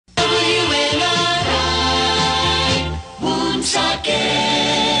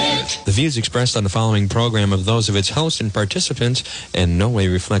The views expressed on the following program are those of its host and participants and in no way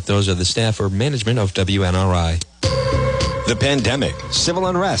reflect those of the staff or management of WNRI. The pandemic, civil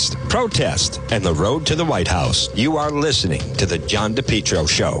unrest, protest, and the road to the White House. You are listening to The John DePetro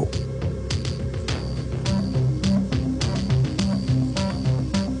Show.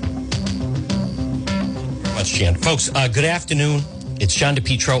 Much, Jan. Folks, good afternoon. It's John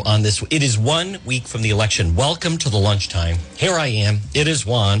DePetro on this. It is 1 week from the election. Welcome to the lunchtime. Here I am. It is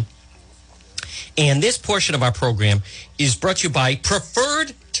Juan. And this portion of our program is brought to you by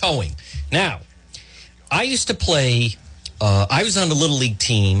Preferred Towing. Now, I used to play, I was on the Little League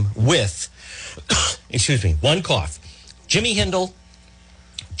team with, one cough, Jimmy Hindle,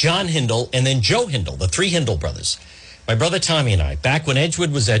 John Hindle, and then Joe Hindle, the three Hindle brothers. My brother Tommy and I, back when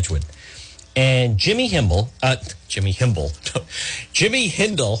Edgewood was Edgewood. And Jimmy Hindle, not to be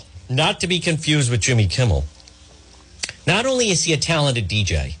confused with Jimmy Kimmel. Not only is he a talented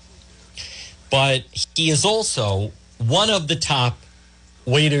DJ, but he is also one of the top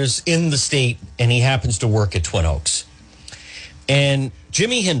waiters in the state, and he happens to work at Twin Oaks. And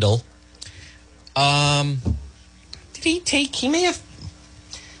Jimmy Hindle, he may have,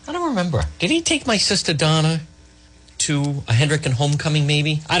 I don't remember. Did he take my sister Donna to a Hendrick and Homecoming,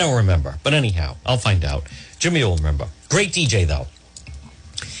 maybe? I don't remember. But anyhow, I'll find out. Jimmy will remember. Great DJ, though.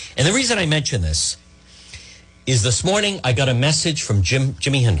 And the reason I mention this is this morning I got a message from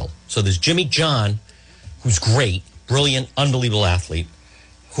Jimmy Hindle. So there's Jimmy John, who's great, brilliant, unbelievable athlete,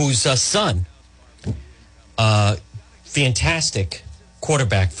 whose son, fantastic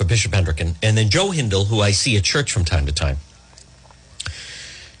quarterback for Bishop Hendricken, and then Joe Hindle, who I see at church from time to time.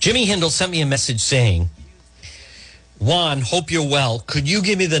 Jimmy Hindle sent me a message saying, Juan, hope you're well. Could you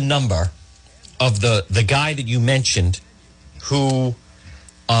give me the number of the guy that you mentioned who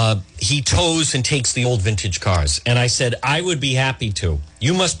he tows and takes the old vintage cars? And I said, I would be happy to.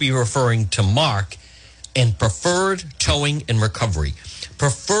 You must be referring to Mark and Preferred Towing and Recovery.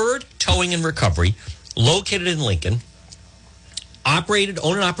 Preferred Towing and Recovery, located in Lincoln, owned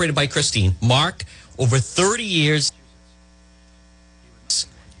and operated by Christine. Mark, over 30 years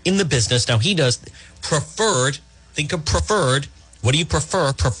in the business. Now, he does preferred. Think of preferred. What do you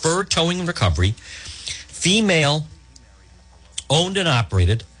prefer? Preferred Towing and Recovery. Female, owned and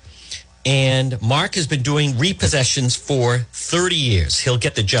operated. And Mark has been doing repossessions for 30 years. He'll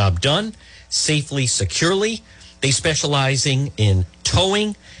get the job done safely, securely. They specializing in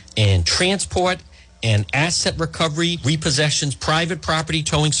towing and transport and asset recovery, repossessions, private property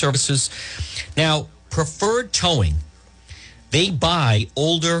towing services. Now, Preferred Towing, they buy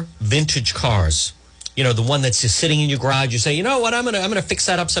older vintage cars. You know, the one that's just sitting in your garage. You say, you know what, I'm gonna fix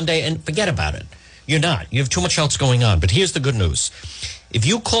that up someday, and forget about it. You're not. You have too much else going on. But here's the good news. If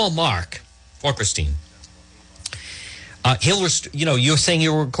you call Mark or Christine, you're saying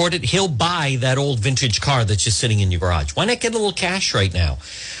you recorded, he'll buy that old vintage car that's just sitting in your garage. Why not get a little cash right now?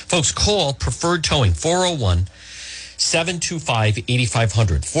 Folks, call Preferred Towing,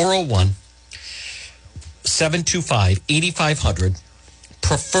 401-725-8500. 401-725-8500.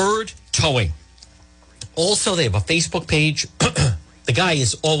 Preferred Towing. Also, they have a Facebook page. The guy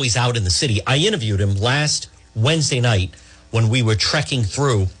is always out in the city. I interviewed him last Wednesday night when we were trekking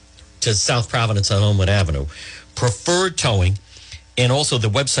through to South Providence on Elmwood Avenue. Preferred Towing. And also the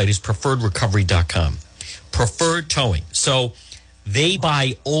website is preferredrecovery.com. Preferred Towing. So they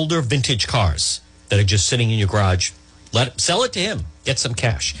buy older vintage cars that are just sitting in your garage. Sell it to him. Get some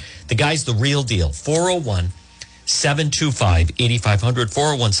cash. The guy's the real deal. 401-725-8500.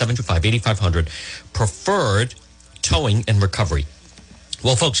 401-725-8500. Preferred Towing and Recovery.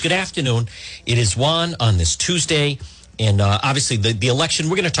 Well, folks, good afternoon. It is Juan on this Tuesday. And obviously, the election,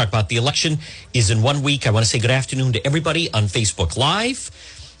 we're going to talk about the election is in 1 week. I want to say good afternoon to everybody on Facebook Live.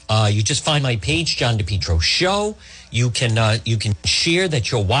 You just find my page, John DePetro Show. You can share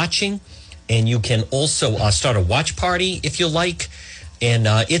that you're watching. And you can also start a watch party if you like. And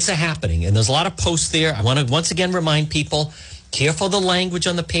it's a happening. And there's a lot of posts there. I want to once again remind people, careful the language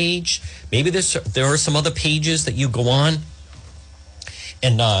on the page. Maybe there are some other pages that you go on.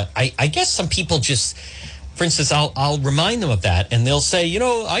 And I guess some people just, for instance, I'll remind them of that. And they'll say,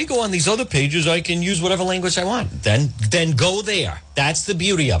 I go on these other pages. I can use whatever language I want. Then go there. That's the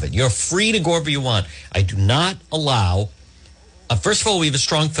beauty of it. You're free to go wherever you want. I do not allow, first of all, we have a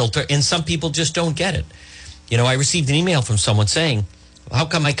strong filter. And some people just don't get it. I received an email from someone saying, how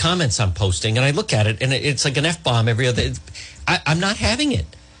come my comments I'm posting? And I look at it, and it's like an F-bomb every other. I'm not having it.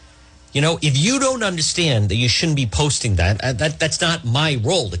 If you don't understand that you shouldn't be posting that's not my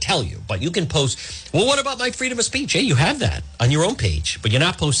role to tell you. But you can post, well, what about my freedom of speech? Hey, you have that on your own page, but you're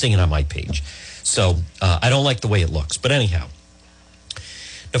not posting it on my page. So I don't like the way it looks. But anyhow.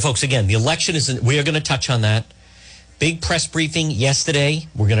 Now, folks, again, the election isn't, we are going to touch on that. Big press briefing yesterday.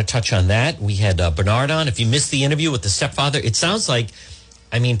 We're going to touch on that. We had Bernard on. If you missed the interview with the stepfather, it sounds like,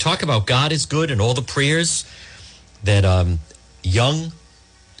 I mean, talk about God is good and all the prayers that young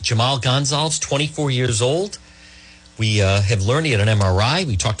Jamal Gonzalez, 24 years old, we have learned he had an MRI.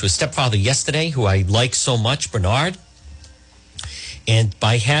 We talked to his stepfather yesterday, who I like so much, Bernard. And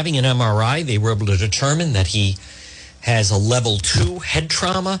by having an MRI, they were able to determine that he has a level 2 head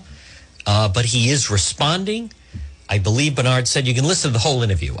trauma, but he is responding. I believe Bernard said you can listen to the whole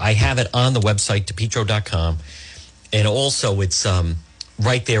interview. I have it on the website, DePietro.com. And also it's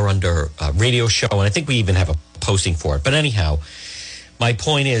right there under radio show. And I think we even have a posting for it. But anyhow, my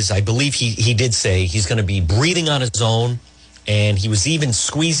point is, I believe he did say he's going to be breathing on his own. And he was even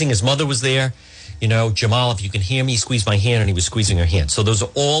squeezing. His mother was there. You know, Jamal, if you can hear me, squeeze my hand. And he was squeezing her hand. So those are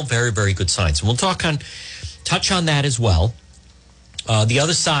all very, very good signs. And we'll touch on that as well. The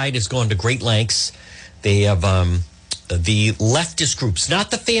other side is going to great lengths. They have the leftist groups,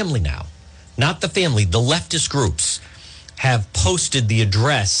 not the family now, not the family, the leftist groups have posted the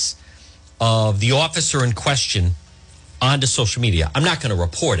address of the officer in question onto social media. I'm not going to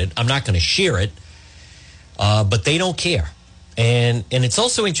report it. I'm not going to share it, but they don't care. And it's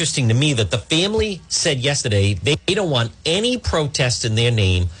also interesting to me that the family said yesterday they don't want any protest in their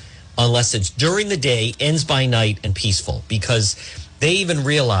name unless it's during the day, ends by night, and peaceful, because they even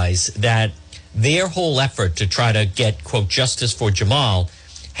realize that their whole effort to try to get, quote, justice for Jamal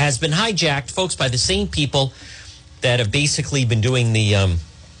has been hijacked, folks, by the same people that have basically been doing the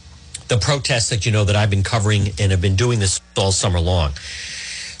protests that you know that I've been covering and have been doing this all summer long.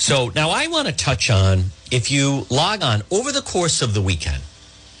 So now I want to touch on, if you log on over the course of the weekend,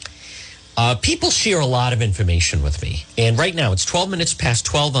 people share a lot of information with me. And right now it's 12 minutes past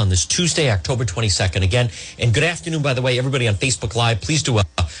 12 on this Tuesday, October 22nd. Again, and good afternoon, by the way, everybody on Facebook Live. Please do a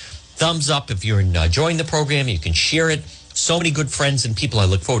thumbs up if you're enjoying the program. You can share it. So many good friends and people I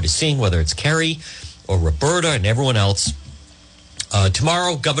look forward to seeing, whether it's Kerry or Roberta and everyone else.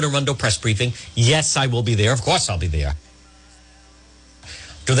 Tomorrow, Governor Rundo press briefing. Yes, I will be there. Of course I'll be there.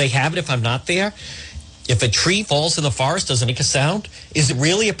 Do they have it if I'm not there? If a tree falls in the forest, does it make a sound? Is it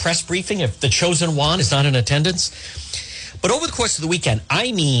really a press briefing if the chosen one is not in attendance? But over the course of the weekend,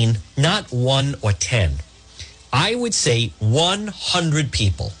 I mean not 1 or 10. I would say 100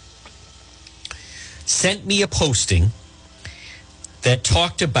 people sent me a posting that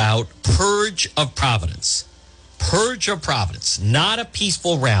talked about Purge of Providence. Purge of Providence, not a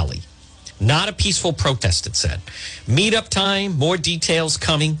peaceful rally, not a peaceful protest, it said. Meetup time, more details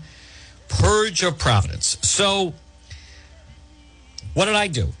coming. Purge of Providence. So what did I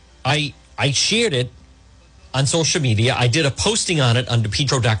do? I shared it on social media. I did a posting on it on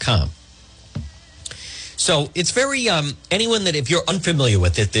DePietro.com. So it's very, anyone that, if you're unfamiliar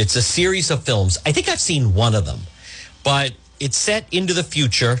with it, it's a series of films. I think I've seen one of them, but it's set into the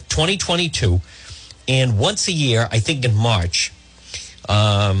future, 2022. And once a year, I think in March,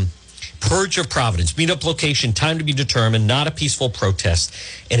 Purge of Providence, meetup location, time to be determined, not a peaceful protest.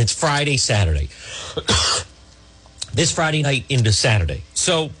 And it's Friday, Saturday. This Friday night into Saturday.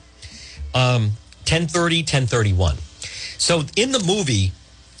 So 10:30, 10:31. So in the movie,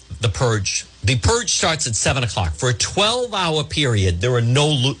 The Purge starts at 7 o'clock. For a 12-hour period, there are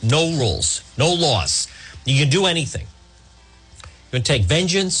no rules, no laws. You can do anything. You can take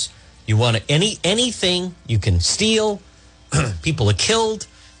vengeance. You want anything you can steal. People are killed.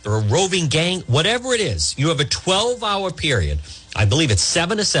 They're a roving gang. Whatever it is, you have a 12-hour period. I believe it's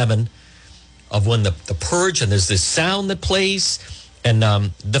 7 to 7 of when the Purge, and there's this sound that plays. And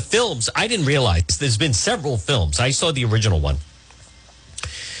the films, I didn't realize there's been several films. I saw the original one.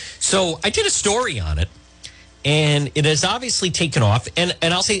 So I did a story on it, and it has obviously taken off. And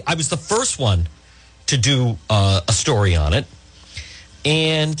I'll say I was the first one to do a story on it.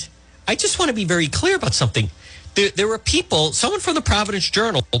 And I just want to be very clear about something. There were people, someone from the Providence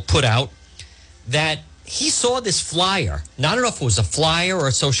Journal put out that he saw this flyer. Now, I don't know if it was a flyer or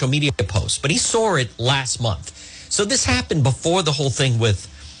a social media post, but he saw it last month. So this happened before the whole thing with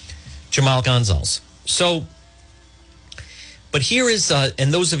Jamal Gonzalez. So, but here is,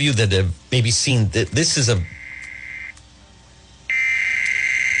 and those of you that have maybe seen, this is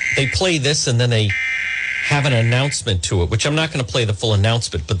they play this and then they have an announcement to it, which I'm not going to play the full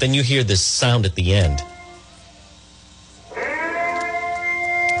announcement, but then you hear this sound at the end.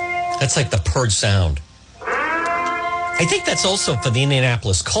 That's like the Purge sound. I think that's also for the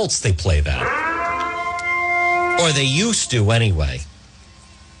Indianapolis Colts, they play that. Or they used to anyway.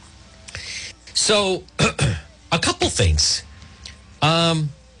 So, a couple things.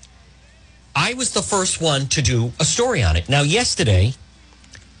 I was the first one to do a story on it. Now, yesterday,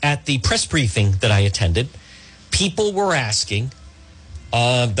 at the press briefing that I attended, people were asking.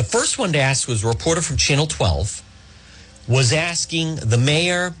 The first one to ask was a reporter from Channel 12, was asking the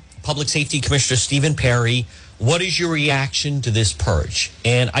mayor, Public Safety Commissioner Stephen Perry, what is your reaction to this purge?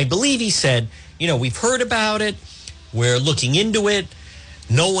 And I believe he said, we've heard about it. We're looking into it.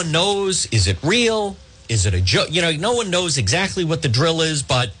 No one knows. Is it real? Is it a joke? No one knows exactly what the drill is,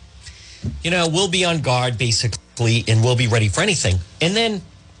 but, we'll be on guard, basically, and we'll be ready for anything. And then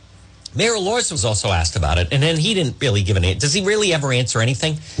Mayor Lorza was also asked about it, and then he didn't really give an answer. Does he really ever answer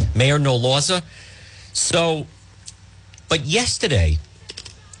anything, Mayor No Lorza? So, but yesterday,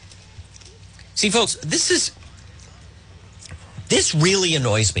 see, folks, this really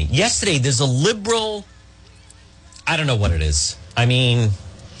annoys me. Yesterday, there's a liberal, I don't know what it is. I mean,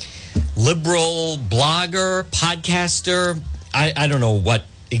 liberal blogger, podcaster, I don't know what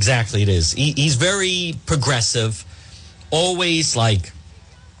exactly it is. He's very progressive, always like,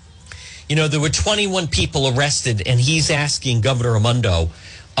 there were 21 people arrested, and he's asking Governor Raimondo,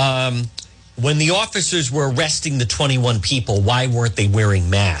 when the officers were arresting the 21 people, why weren't they wearing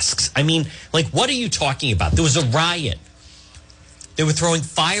masks? I mean, what are you talking about? There was a riot. They were throwing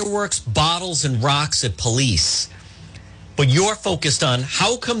fireworks, bottles, and rocks at police. But you're focused on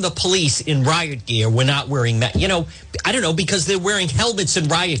how come the police in riot gear were not wearing masks? I don't know, because they're wearing helmets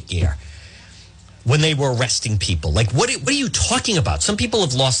and riot gear when they were arresting people. What are you talking about? Some people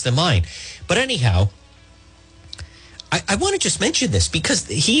have lost their mind. But anyhow, I want to just mention this because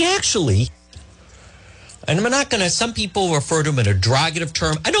he actually, and I'm not going to, some people refer to him in a derogative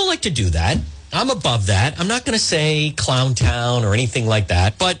term. I don't like to do that. I'm above that. I'm not going to say clown town or anything like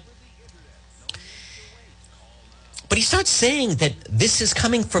that. But he starts saying that this is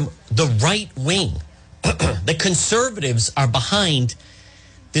coming from the right wing. The conservatives are behind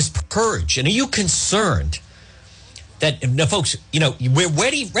this purge. And are you concerned that, now, folks, we're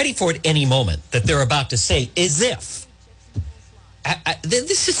ready for it any moment that they're about to say, as if.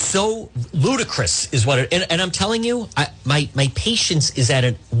 This is so ludicrous, is what it, and I'm telling you, my patience is at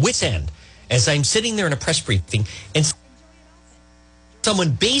a wit's end as I'm sitting there in a press briefing and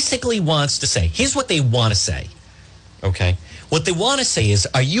someone basically wants to say, here's what they want to say, okay? What they want to say is,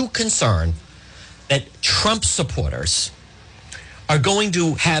 are you concerned that Trump supporters are going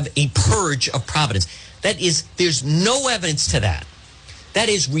to have a purge of Providence? There's no evidence to that. That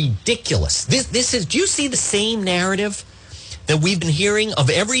is ridiculous. This is, do you see the same narrative that we've been hearing of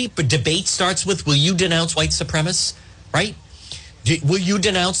every debate starts with, will you denounce white supremacists, right? Will you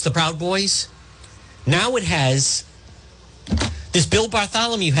denounce the Proud Boys? Now it has, this Bill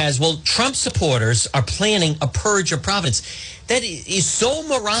Bartholomew has, well, Trump supporters are planning a purge of Providence. That is so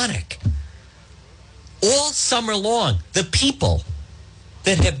moronic. All summer long, the people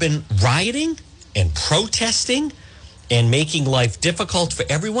that have been rioting and protesting and making life difficult for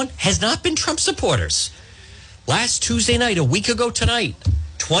everyone has not been Trump supporters. Last Tuesday night, a week ago tonight,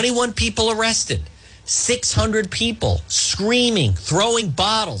 21 people arrested, 600 people screaming, throwing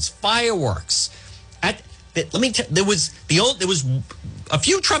bottles, fireworks. Let me tell you, there was a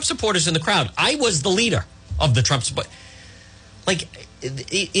few Trump supporters in the crowd. I was the leader of the Trump support.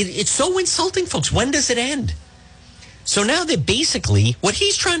 It's so insulting, folks. When does it end? So now that basically what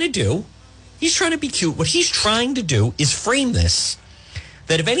he's trying to do, he's trying to be cute. What he's trying to do is frame this,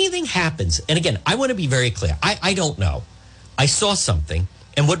 that if anything happens, and again, I want to be very clear. I don't know. I saw something,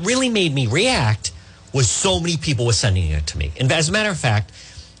 and what really made me react was so many people were sending it to me. And as a matter of fact,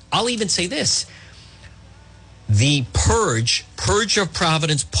 I'll even say this. The Purge of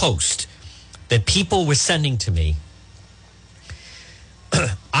Providence post that people were sending to me,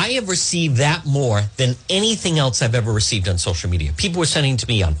 I have received that more than anything else I've ever received on social media. People were sending it to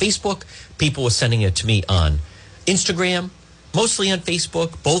me on Facebook. People were sending it to me on Instagram, mostly on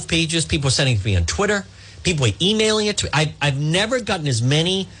Facebook, both pages. People were sending it to me on Twitter. People were emailing it to me. I've never gotten as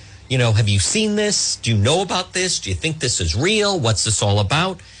many, have you seen this? Do you know about this? Do you think this is real? What's this all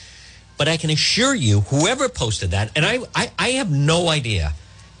about? But I can assure you, whoever posted that, and I have no idea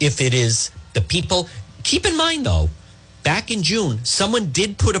if it is the people. Keep in mind, though, back in June, someone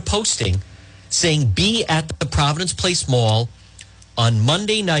did put a posting saying, be at the Providence Place Mall on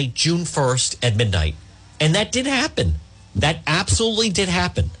Monday night, June 1st at midnight. And that did happen. That absolutely did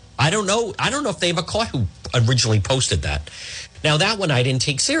happen. I don't know if they ever caught who originally posted that. Now, that one I didn't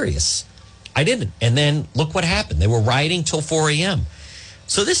take serious. I didn't. And then look what happened. They were rioting till 4 a.m.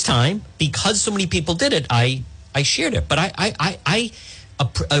 So this time, because so many people did it, I shared it. But I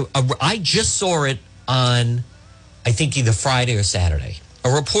just saw it on, I think, either Friday or Saturday. A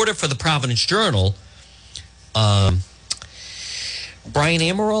reporter for the Providence Journal, Brian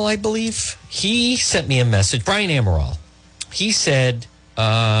Amaral, I believe, he sent me a message. Brian Amaral, he said,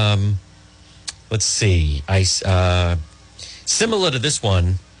 Let's see. Similar to this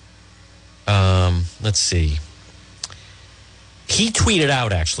one. Let's see. He tweeted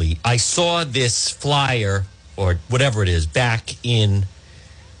out, actually, I saw this flyer or whatever it is back in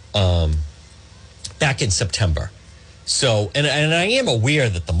September. So, and I am aware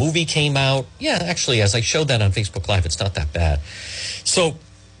that the movie came out. Yeah, actually, as I showed that on Facebook Live, it's not that bad. So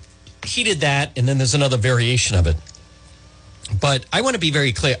he did that, and then there's another variation of it. But I want to be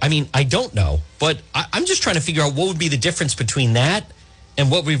very clear. I mean, I don't know, but I'm just trying to figure out what would be the difference between that and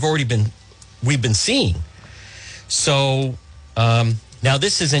what we've been seeing. So now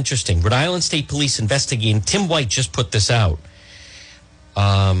this is interesting. Rhode Island State Police investigating. Tim White just put this out.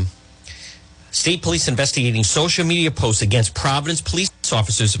 State Police investigating social media posts against Providence police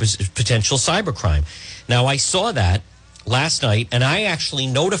officers of potential cybercrime. Now, I saw that last night, and I actually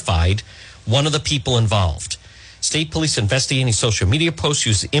notified one of the people involved. State Police investigating social media posts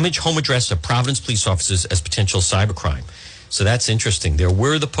use the image, home address of Providence police officers as potential cybercrime. So that's interesting. There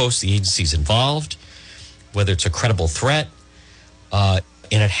were the posts, the agencies involved, whether it's a credible threat, and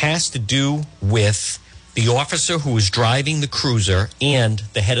it has to do with the officer who was driving the cruiser and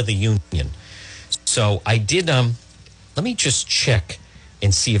the head of the union. So I did, let me just check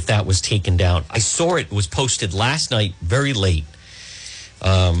and see if that was taken down. I saw it was posted last night, very late.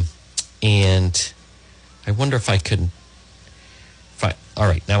 And I wonder if I could, all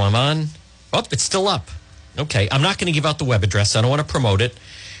right, now I'm on. Oh, it's still up. Okay, I'm not going to give out the web address. I don't want to promote it.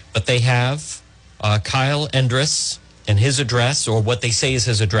 But they have Kyle Endress and his address, or what they say is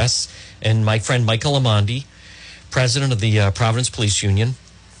his address, and my friend Michael Amandi, president of the Providence Police Union.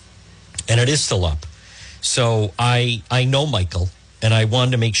 And it is still up. So I know Michael, and I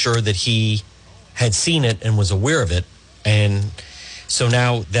wanted to make sure that he had seen it and was aware of it. And so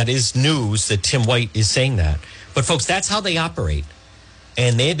now that is news that Tim White is saying that. But, folks, that's how they operate.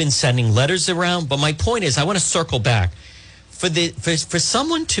 And they have been sending letters around. But my point is, I want to circle back. For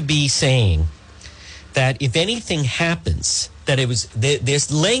someone to be saying that if anything happens, that it was they're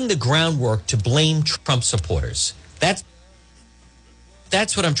laying the groundwork to blame Trump supporters. That's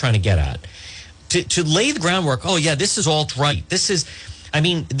what I'm trying to get at. To lay the groundwork, oh, yeah, this is alt-right. This is, I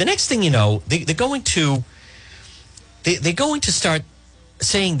mean, the next thing you know, they're going to start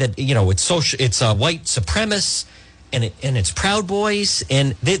saying that, you know, it's white supremacists and it's Proud Boys,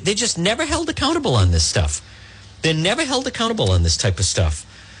 and they're just never held accountable on this stuff. They're never held accountable on this type of stuff.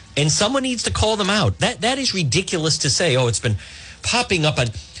 And someone needs to call them out. That is ridiculous to say, oh, it's been popping up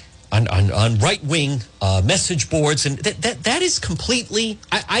on right-wing message boards, and that is completely,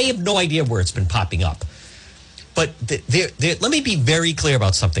 I have no idea where it's been popping up. But let me be very clear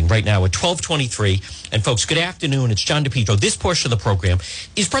about something right now at 12:23. And folks, good afternoon. It's John DePietro. This portion of the program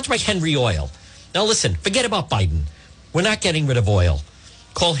is brought to you by Henry Oil. Now listen, forget about Biden. We're not getting rid of oil.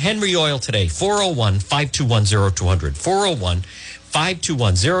 Call Henry Oil today, 401-521-0200.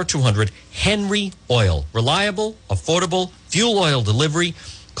 401-521-0200. Henry Oil. Reliable, affordable, fuel oil delivery.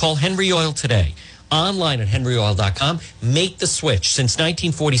 Call Henry Oil today. Online at henryoil.com. Make the switch. Since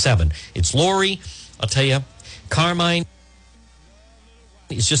 1947. It's Lori. I'll tell you, Carmine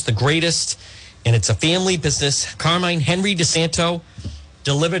is just the greatest, and it's a family business. Carmine Henry DeSanto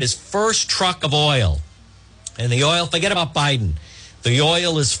delivered his first truck of oil. And the oil, forget about Biden. The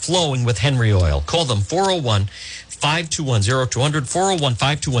oil is flowing with Henry Oil. Call them 401-521-0200,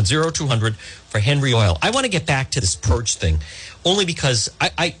 401-521-0200 for Henry Oil. I want to get back to this purge thing, only because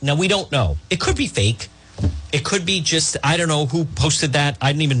now we don't know. It could be fake. It could be just, I don't know who posted that.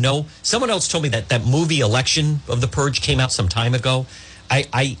 I didn't even know. Someone else told me that movie Election of the Purge came out some time ago.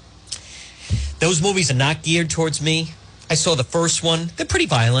 Those movies are not geared towards me. I saw the first one. They're pretty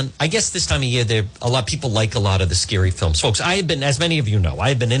violent. I guess this time of year, a lot of people like a lot of the scary films. Folks, I have been, as many of you know, I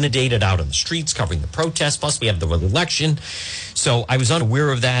have been inundated out on the streets covering the protests. Plus, we have the election. So I was unaware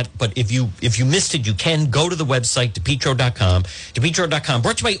of that. But if you missed it, you can go to the website, DePietro.com. DePietro.com,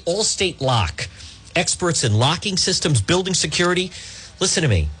 brought to you by Allstate Lock. Experts in locking systems, building security. Listen to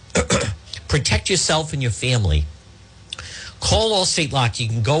me. Protect yourself and your family. Call Allstate Lock. You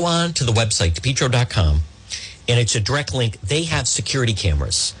can go on to the website, DePietro.com. And it's a direct link. They have security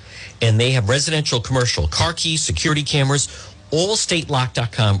cameras, and they have residential, commercial, car keys, security cameras,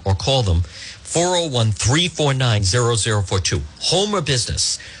 allstatelock.com, or call them 401-349-0042. Home or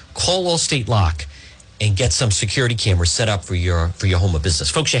business, call Allstate Lock and get some security cameras set up for your home or business.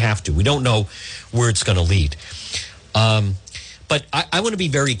 Folks, you have to. We don't know where it's going to lead. But I want to be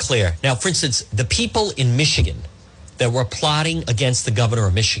very clear. Now, for instance, the people in Michigan that were plotting against the governor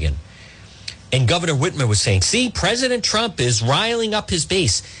of Michigan, and Governor Whitmer was saying, see, President Trump is riling up his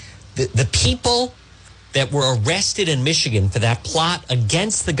base. The people that were arrested in Michigan for that plot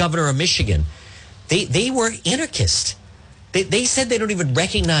against the governor of Michigan, they were anarchists. They said they don't even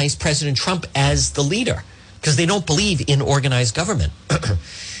recognize President Trump as the leader because they don't believe in organized government.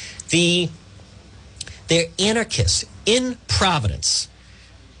 They're anarchists in Providence.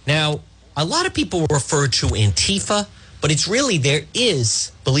 Now, a lot of people refer to Antifa, but it's really, there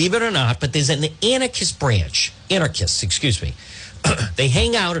is, believe it or not, but there's an anarchist branch. Anarchists, excuse me. They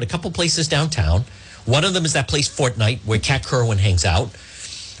hang out at a couple places downtown. One of them is that place, Fortnite, where Kat Kerwin hangs out,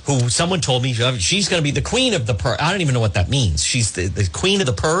 who someone told me she's going to be the queen of the purge. I don't even know what that means. She's the queen of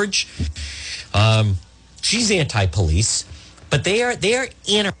the purge. She's anti-police, but they are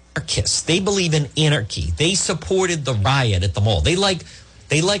anarchists. They believe in anarchy. They supported the riot at the mall. They like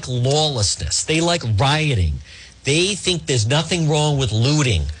lawlessness. They like rioting. They think there's nothing wrong with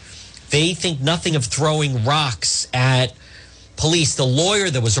looting. They think nothing of throwing rocks at police. The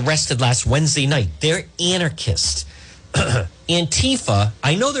lawyer that was arrested last Wednesday night, they're anarchists. Antifa,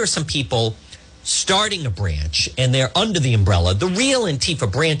 I know there are some people starting a branch and they're under the umbrella. The real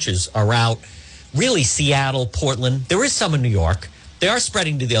Antifa branches are out, really Seattle, Portland. There is some in New York. They are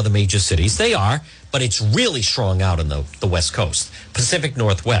spreading to the other major cities. They are, but it's really strong out on the West Coast, Pacific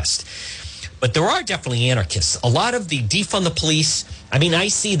Northwest. But there are definitely anarchists. A lot of the defund the police, I mean, I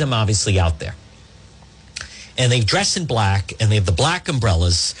see them obviously out there. And they dress in black, and they have the black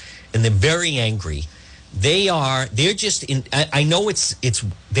umbrellas, and they're very angry. They're just in, I know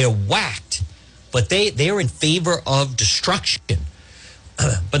they're whacked, but they're in favor of destruction.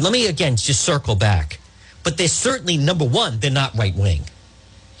 But let me again just circle back. But they're certainly, number one, they're not right wing.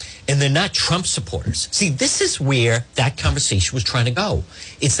 And they're not Trump supporters. See, this is where that conversation was trying to go.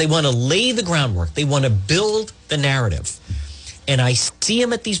 It's they want to lay the groundwork. They want to build the narrative. And I see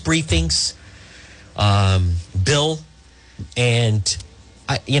him at these briefings, Bill, and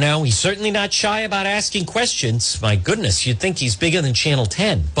he's certainly not shy about asking questions. My goodness, you'd think he's bigger than Channel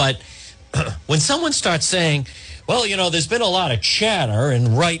 10. But when someone starts saying, well, there's been a lot of chatter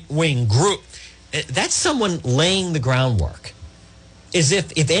in right-wing group, that's someone laying the groundwork. As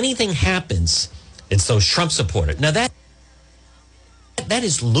if anything happens, it's those Trump supporters. Now, that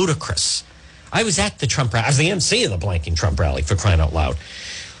is ludicrous. I was at the Trump rally. I was the MC of the blanking Trump rally, for crying out loud.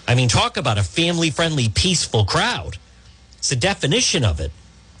 I mean, talk about a family-friendly, peaceful crowd. It's the definition of it.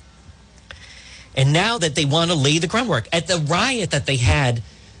 And now that they want to lay the groundwork, at the riot that they had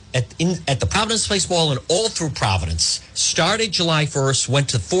at the Providence Place Mall and all through Providence, started July 1st, went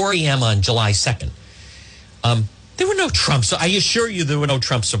to 4 a.m. on July 2nd. There were no Trump, so I assure you there were no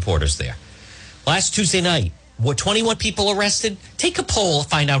Trump supporters there. Last Tuesday night, 21 people arrested? Take a poll,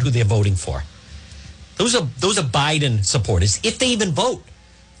 find out who they're voting for. Those are Biden supporters, if they even vote.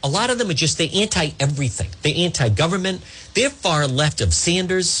 A lot of them are they're anti-everything. They're anti-government. They're far left of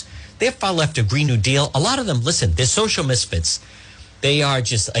Sanders. They're far left of Green New Deal. A lot of them, listen, they're social misfits. They are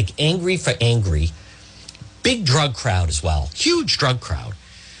just like angry for angry. Big drug crowd as well. Huge drug crowd.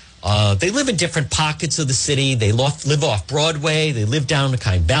 They live in different pockets of the city. They live off Broadway. They live down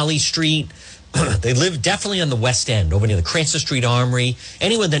Kind Valley Street. They live definitely on the West End, over near the Cranston Street Armory.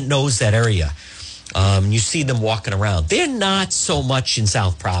 Anyone that knows that area, you see them walking around. They're not so much in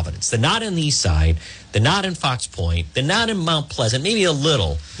South Providence. They're not on the East Side. They're not in Fox Point. They're not in Mount Pleasant, maybe a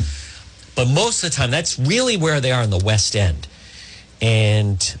little. But most of the time, that's really where they are in the West End.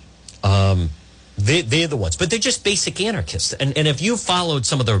 And they're the ones. But they're just basic anarchists. And if you followed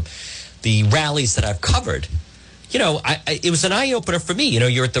some of the rallies that I've covered, it was an eye-opener for me.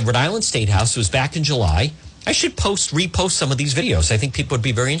 You're at the Rhode Island State House. It was back in July. I should repost some of these videos. I think people would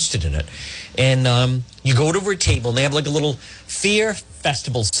be very interested in it. And you go to a table, and they have like a little fear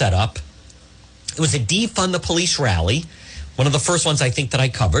festival set up. It was a defund the police rally, one of the first ones I think that I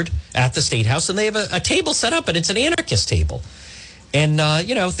covered at the State House. And they have a table set up, and it's an anarchist table. And,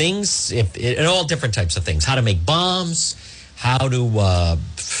 things, and all different types of things. How to make bombs, how to,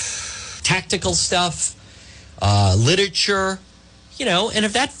 tactical stuff, literature, and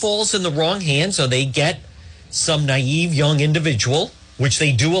if that falls in the wrong hands or they get some naive young individual, which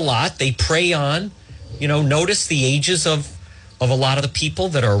they do a lot, they prey on, notice the ages of a lot of the people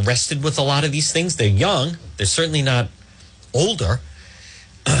that are arrested with a lot of these things. They're young. They're certainly not older.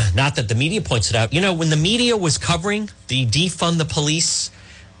 Not that the media points it out. When the media was covering the defund the police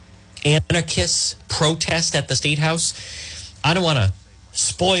anarchists protest at the State House, I don't want to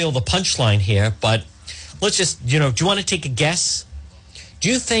spoil the punchline here, but let's just, do you want to take a guess? Do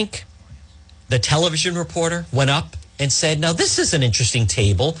you think the television reporter went up and said, now this is an interesting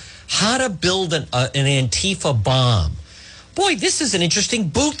table, how to build an Antifa bomb? Boy, this is an interesting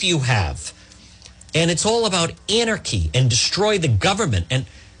booth you have. And it's all about anarchy and destroy the government and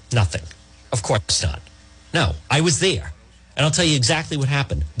nothing. Of course not. No, I was there. And I'll tell you exactly what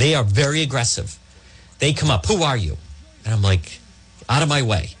happened. They are very aggressive. They come up, who are you? And I'm like, out of my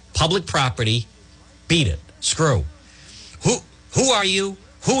way. Public property, beat it, screw. Who are you?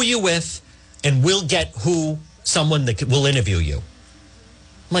 Who are you with? And we'll get someone that will interview you.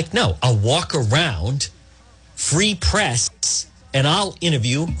 I'm like, no, I'll walk around, free press, and I'll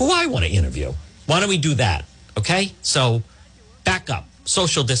interview who I want to interview. Why don't we do that? Okay? So back up,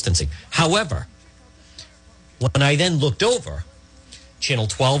 social distancing. However, when I then looked over, Channel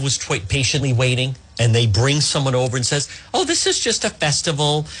 12 was patiently waiting, and they bring someone over and says, oh, this is just a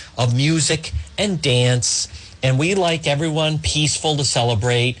festival of music and dance, and we like everyone peaceful to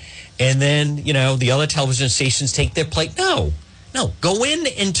celebrate. And then, the other television stations take their plate. No. Go in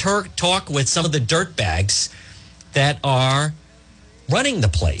and talk with some of the dirtbags that are running the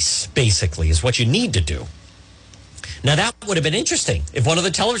place, basically, is what you need to do. Now, that would have been interesting if one of the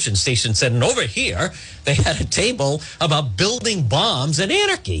television stations said, and over here, they had a table about building bombs and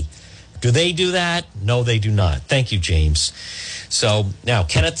anarchy. Do they do that? No, they do not. Thank you, James. So now,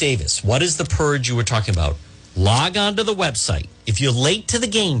 Kenneth Davis, what is the purge you were talking about? Log on to the website. If you're late to the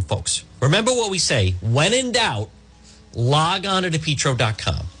game, folks, remember what we say. When in doubt, log on to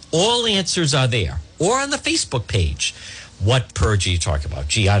DePietro.com. All answers are there. Or on the Facebook page. What purge are you talking about?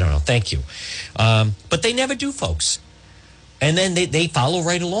 Gee, I don't know. Thank you. But they never do, folks. And then they follow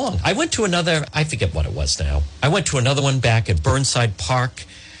right along. I went to another, I forget what it was now. I went to another one back at Burnside Park.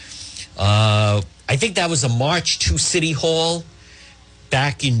 I think that was a march to City Hall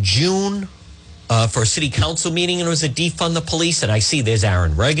back in June for a city council meeting. And it was a defund the police. And I see there's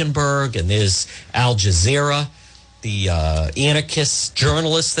Aaron Regenberg and there's Al Jazeera, the anarchist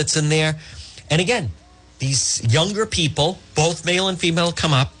journalist that's in there. And again, these younger people, both male and female,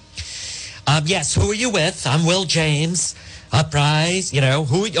 come up. Yes, who are you with? I'm Will James. Uprise,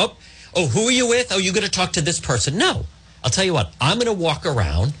 who are you with? Oh, you're going to talk to this person? No. I'll tell you what, I'm going to walk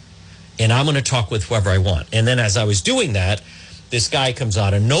around and I'm going to talk with whoever I want. And then as I was doing that, this guy comes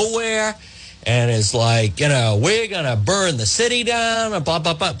out of nowhere and is like, we're going to burn the city down, and blah,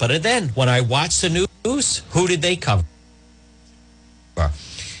 blah, blah. But then when I watched the news, who did they cover?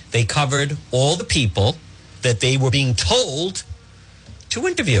 They covered all the people that they were being told to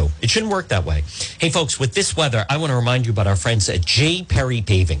interview. It shouldn't work that way. Hey, folks, with this weather, I want to remind you about our friends at J. Perry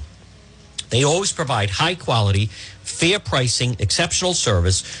Paving. They always provide high quality, fair pricing, exceptional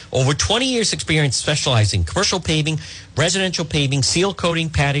service. Over 20 years experience specializing in commercial paving, residential paving, seal coating,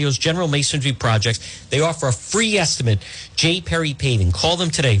 patios, general masonry projects. They offer a free estimate. J. Perry Paving. Call them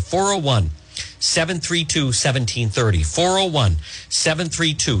today, 401-732-1730.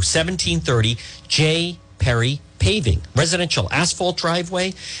 401-732-1730. J. Perry Paving. Residential asphalt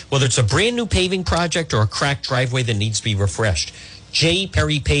driveway, whether it's a brand new paving project or a cracked driveway that needs to be refreshed. J.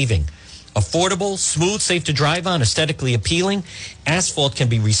 Perry Paving. Affordable, smooth, safe to drive on, aesthetically appealing. Asphalt can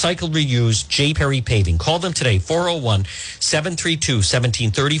be recycled, reused. J. Perry Paving. Call them today,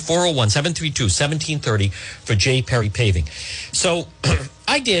 401-732-1730. 401-732-1730 for J. Perry Paving. So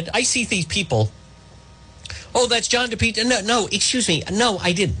I see these people. Oh, that's John DePietro. No, excuse me. No,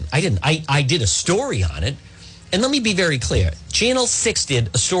 I didn't. I did a story on it. And let me be very clear. Channel 6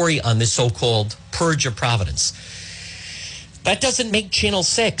 did a story on this so-called Purge of Providence. That doesn't make Channel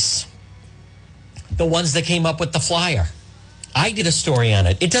 6 the ones that came up with the flyer. I did a story on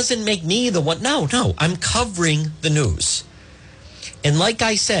it. It doesn't make me the one. No, I'm covering the news. And like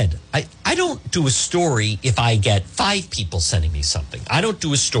I said, I don't do a story if I get 5 people sending me something. I don't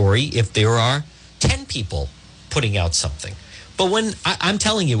do a story if there are 10 people putting out something. But when I'm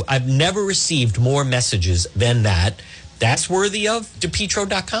telling you, I've never received more messages than that. That's worthy of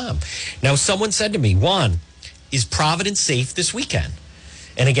DePietro.com. Now, someone said to me, Juan, is Providence safe this weekend?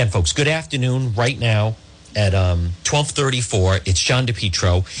 And again, folks, good afternoon right now at 12:34. It's John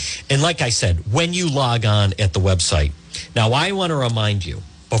DePietro. And like I said, when you log on at the website, now I want to remind you,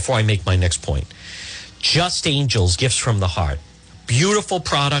 before I make my next point, Just Angels, Gifts from the Heart. Beautiful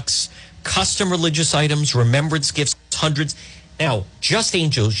products, custom religious items, remembrance gifts, hundreds. Now, Just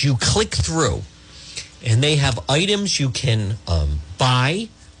Angels, you click through, and they have items you can buy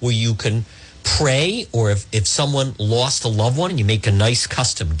where you can pray, or if someone lost a loved one and you make a nice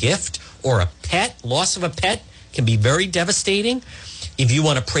custom gift, or a pet, loss of a pet can be very devastating. If you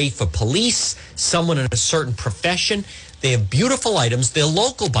want to pray for police, someone in a certain profession, they have beautiful items. They're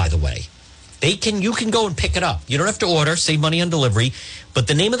local, by the way. You can go and pick it up. You don't have to order, save money on delivery. But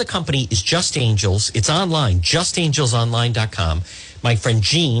the name of the company is Just Angels. It's online, justangelsonline.com. My friend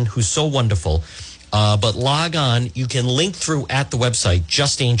Jean, who's so wonderful, but log on. You can link through at the website,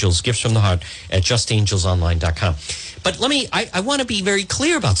 Just Angels, Gifts from the Heart, at justangelsonline.com. But I want to be very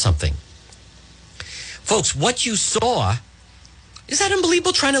clear about something. Folks, what you saw is that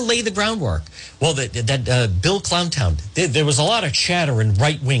unbelievable, trying to lay the groundwork. Well, that Bill Clowntown, there was a lot of chatter in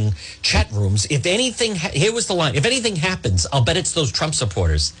right-wing chat rooms. If anything, here was the line, if anything happens, I'll bet it's those Trump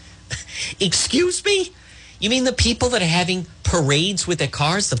supporters. Excuse me? You mean the people that are having parades with their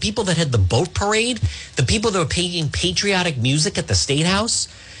cars? The people that had the boat parade? The people that were playing patriotic music at the State House?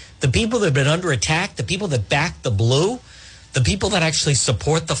 The people that have been under attack? The people that backed the blue? The people that actually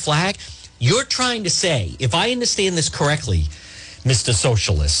support the flag? You're trying to say, if I understand this correctly, Mr.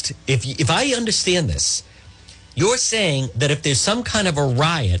 Socialist, if I understand this, you're saying that if there's some kind of a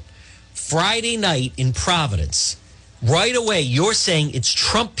riot Friday night in Providence, right away you're saying it's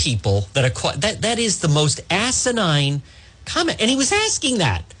Trump people that are that is the most asinine comment. And he was asking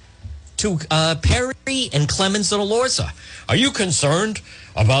that to Perry and Clemens and Alorza. Are you concerned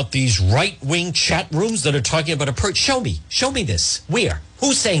about these right-wing chat rooms that are talking about a purge? Show me this. Where?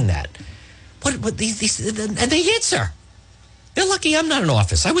 Who's saying that? What these and they answer. They're lucky I'm not in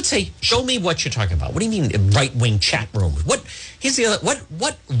office. I would say, show me what you're talking about. What do you mean right-wing chat rooms? Here's the other.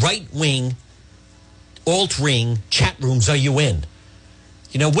 What right-wing, alt-ring chat rooms are you in?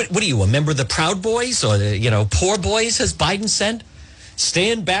 You know, what are you, a member of the Proud Boys or the, Poor Boys, as Biden said?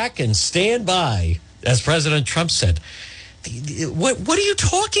 Stand back and stand by, as President Trump said. What are you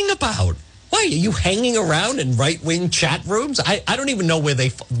talking about? Why are you hanging around in right-wing chat rooms? I don't even know where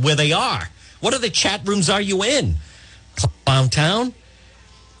they are. What other chat rooms are you in? Clowntown?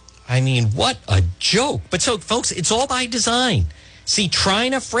 I mean, what a joke. But so, folks, it's all by design. See,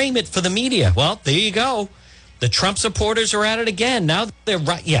 trying to frame it for the media. Well, there you go. The Trump supporters are at it again. Now they're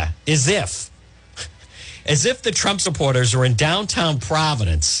right. Yeah, as if the Trump supporters are in downtown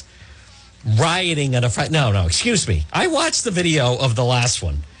Providence rioting on a Friday. No, excuse me. I watched the video of the last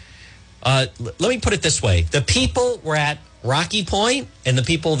one. Let me put it this way. The people were at Rocky Point, and the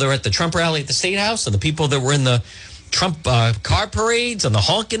people that were at the Trump rally at the State House, and the people that were in the Trump car parades and the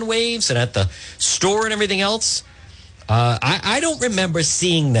honking waves and at the store and everything else. I don't remember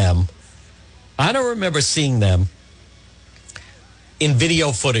seeing them. I don't remember seeing them in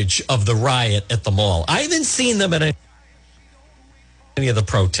video footage of the riot at the mall. I haven't seen them at any of the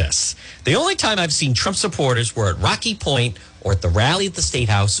protests. The only time I've seen Trump supporters were at Rocky Point or at the rally at the State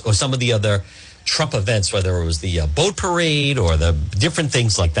House or some of the other Trump events, whether it was the boat parade or the different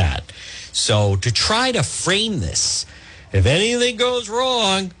things like that. So to try to frame this, if anything goes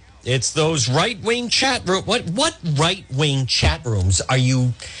wrong, it's those right-wing chat rooms. What right-wing chat rooms are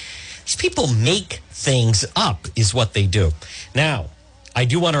you? These people make things up is what they do. Now, I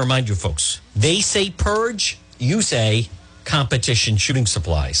do want to remind you folks, they say purge, you say competition shooting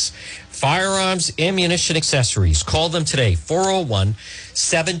supplies. Firearms, ammunition, accessories. Call them today,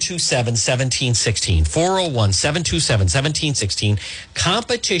 401-727-1716. 401-727-1716.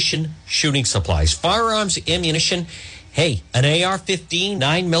 Competition shooting supplies. Firearms, ammunition. Hey, an AR-15,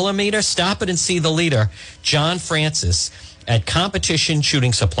 9mm. Stop it and see the leader, John Francis, at Competition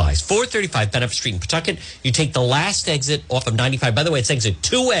Shooting Supplies. 435 Benefit Street in Pawtucket. You take the last exit off of 95. By the way, it's exit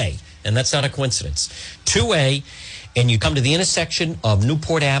 2A, and that's not a coincidence. 2A, and you come to the intersection of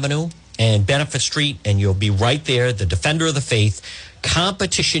Newport Avenue and Benefit Street, and you'll be right there, the defender of the faith,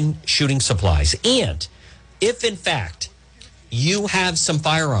 Competition Shooting Supplies. And if, in fact, you have some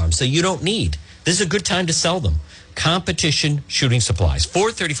firearms that you don't need, this is a good time to sell them. Competition Shooting Supplies,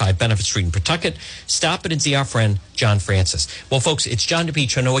 435 Benefit Street in Pawtucket. Stop it and see our friend, John Francis. Well, folks, it's John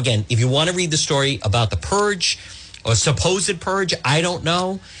DePietro. No, again, if you want to read the story about the purge or supposed purge, I don't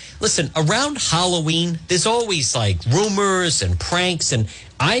know. Listen, around Halloween, there's always like rumors and pranks, and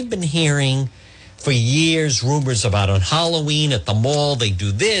I've been hearing for years rumors about on Halloween at the mall they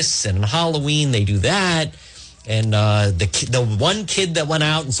do this, and on Halloween they do that, and the one kid that went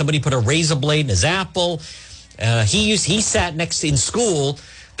out and somebody put a razor blade in his apple. He sat next in school.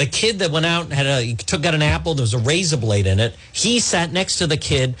 The kid that went out and got an apple. There was a razor blade in it. He sat next to the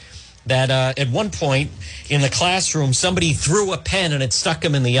kid that at one point in the classroom, somebody threw a pen and it stuck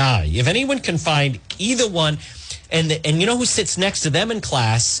him in the eye. If anyone can find either one, and you know who sits next to them in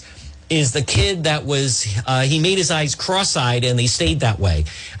class is the kid that was, he made his eyes cross-eyed and they stayed that way.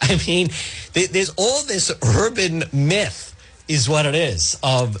 I mean, there's all this urban myth is what it is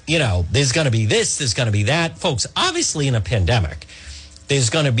of, there's going to be this, there's going to be that. Folks, obviously in a pandemic,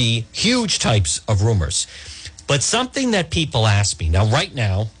 there's going to be huge types of rumors. But something that people ask me, now right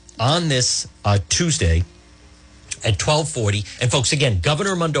now, on this Tuesday at 12:40, and folks, again,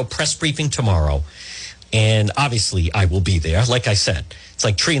 Governor Raimondo press briefing tomorrow, and obviously I will be there. Like I said, it's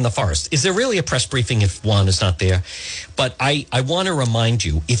like tree in the forest. Is there really a press briefing if Juan is not there? But I want to remind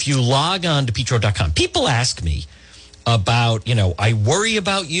you, if you log on to petro.com, people ask me, about, I worry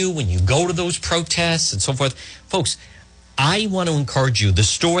about you when you go to those protests and so forth. Folks, I want to encourage you. The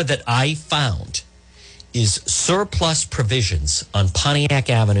store that I found is Surplus Provisions on Pontiac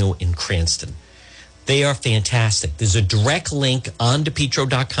Avenue in Cranston. They are fantastic. There's a direct link on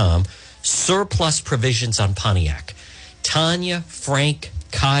DePietro.com, Surplus Provisions on Pontiac. Tanya, Frank,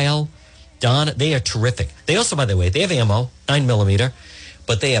 Kyle, Don, they are terrific. They also, by the way, they have ammo, 9mm,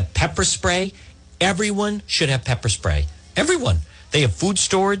 but they have pepper spray. Everyone should have pepper spray. Everyone. They have food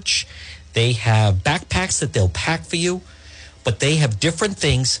storage. They have backpacks that they'll pack for you, but they have different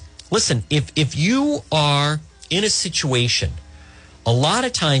things. Listen, if you are in a situation, a lot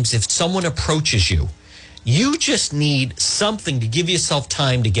of times if someone approaches you, you just need something to give yourself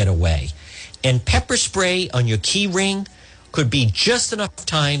time to get away. And pepper spray on your key ring could be just enough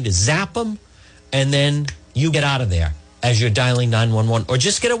time to zap them, and then you get out of there as you're dialing 911, or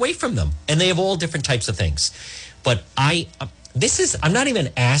just get away from them. And they have all different types of things. But I'm not even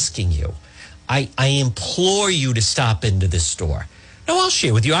asking you. I implore you to stop into this store. No, I'll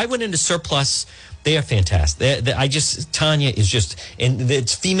share with you. I went into Surplus. They are fantastic. Tanya is just, and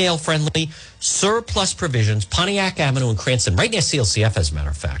it's female friendly. Surplus Provisions, Pontiac Avenue in Cranston, right near CLCF, as a matter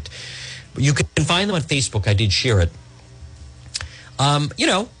of fact. You can find them on Facebook. I did share it.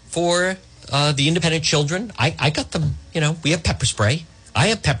 For the independent children, I got them. We have pepper spray. I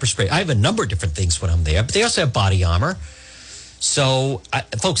have pepper spray. I have a number of different things when I'm there, but they also have body armor. So,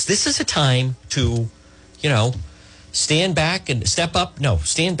 folks, this is a time to, stand back and step up. No,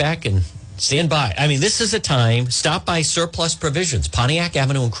 stand back and stand by. I mean, this is a time. Stop by Surplus Provisions, Pontiac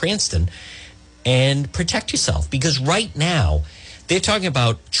Avenue in Cranston, and protect yourself. Because right now, they're talking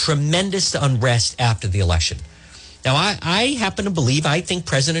about tremendous unrest after the election. Now, I happen to believe, I think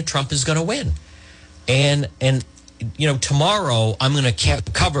President Trump is going to win. And tomorrow I'm going to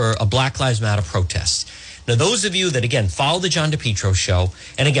cover a Black Lives Matter protest. Now, those of you that, again, follow the John DePietro show,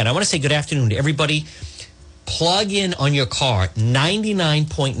 and again, I want to say good afternoon to everybody. Plug in on your car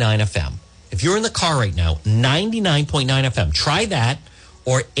 99.9 FM. If you're in the car right now, 99.9 FM. Try that,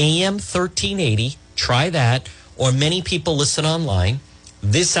 or AM 1380. Try that, or many people listen online.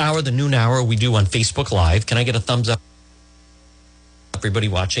 This hour, the noon hour, we do on Facebook Live. Can I get a thumbs up? Everybody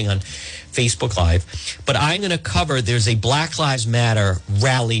watching on Facebook Live. But I'm going to cover, there's a Black Lives Matter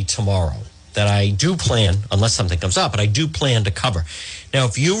rally tomorrow that I do plan, unless something comes up, but I do plan to cover. Now,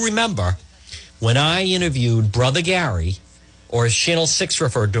 if you remember, when I interviewed Brother Gary, or as Channel 6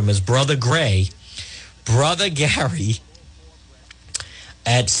 referred to him as Brother Gray, Brother Gary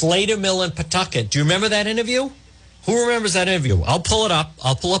at Slater Mill in Pawtucket. Do you remember that interview? Who remembers that interview? I'll pull it up.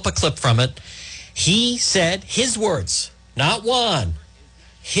 I'll pull up a clip from it. He said his words, not one,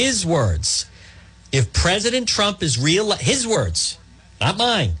 his words. If President Trump is reelected, his words, not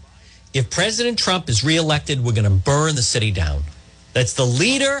mine. If President Trump is reelected, we're going to burn the city down. That's the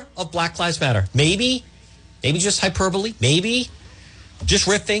leader of Black Lives Matter. Maybe just hyperbole. Maybe just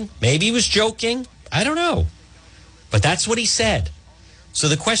riffing. Maybe he was joking. I don't know. But that's what he said. So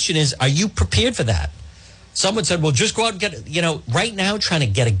the question is, are you prepared for that? Someone said, well, just go out and get, right now trying to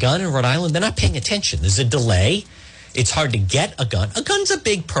get a gun in Rhode Island, they're not paying attention. There's a delay. It's hard to get a gun. A gun's a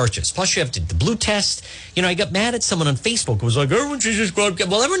big purchase. Plus, you have to the blue test. I got mad at someone on Facebook who was like, everyone should just go out and get.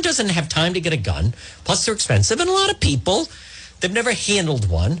 Well, everyone doesn't have time to get a gun. Plus, they're expensive. And a lot of people, they've never handled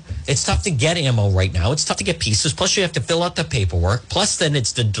one. It's tough to get ammo right now. It's tough to get pieces. Plus, you have to fill out the paperwork. Plus, then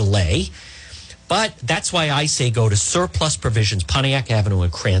it's the delay. But that's why I say go to Surplus Provisions, Pontiac Avenue in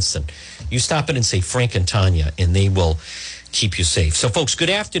Cranston. You stop in and say Frank and Tanya, and they will keep you safe. So, folks, good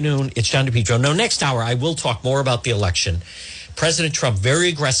afternoon. It's John DePietro. Now, next hour, I will talk more about the election. President Trump, very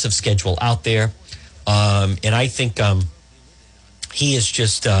aggressive schedule out there. And I think he is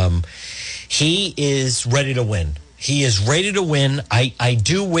just, he is ready to win. He is ready to win. I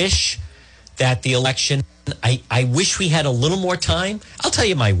do wish that the election, I wish we had a little more time. I'll tell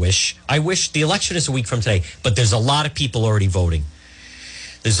you my wish. I wish the election is a week from today, but there's a lot of people already voting.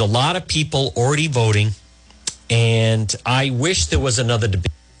 There's a lot of people already voting, and I wish there was another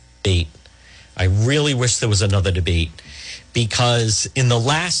debate. I really wish there was another debate, because in the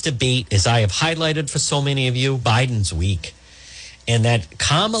last debate, as I have highlighted for so many of you, Biden's weak. And that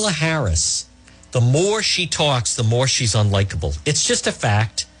Kamala Harris, the more she talks, the more she's unlikable. It's just a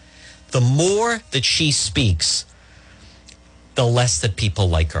fact. The more that she speaks, the less that people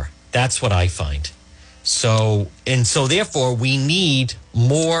like her. That's what I find. So therefore, we need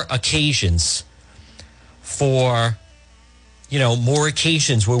more occasions for, more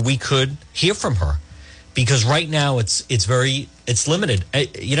occasions where we could hear from her. Because right now it's limited.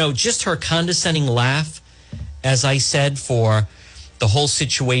 Just her condescending laugh, as I said, for the whole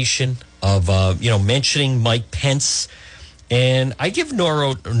situation of mentioning Mike Pence. And I give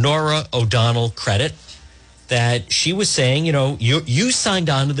Nora O'Donnell credit that she was saying, you signed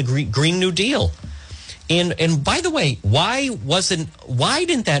on to the Green New Deal. And by the way, why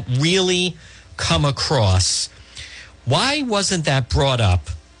didn't that really come across? Why wasn't that brought up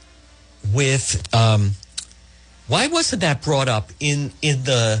in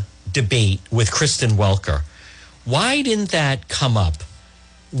the debate with Kristen Welker? Why didn't that come up?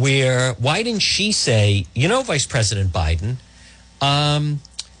 Why didn't she say, Vice President Biden,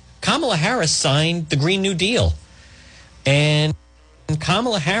 Kamala Harris signed the Green New Deal, and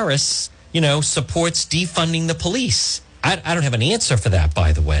Kamala Harris, supports defunding the police. I don't have an answer for that,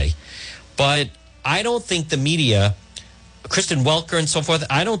 by the way, but I don't think the media, Kristen Welker and so forth,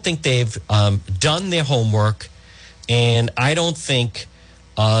 I don't think they've done their homework, and I don't think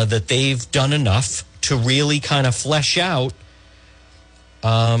that they've done enough to really kind of flesh out.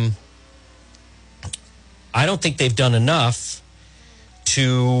 I don't think they've done enough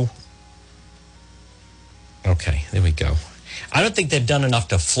to. Okay, there we go. I don't think they've done enough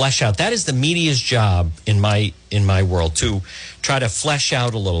to flesh out. That is the media's job in my world, to try to flesh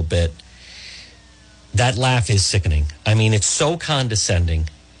out a little bit. That laugh is sickening. I mean, it's so condescending,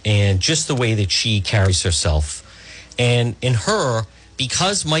 and just the way that she carries herself. And in her,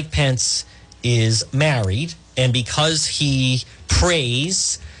 because Mike Pence is married, and because he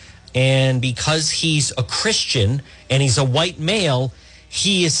prays, and because he's a Christian and he's a white male,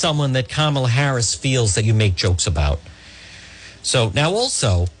 he is someone that Kamala Harris feels that you make jokes about. So now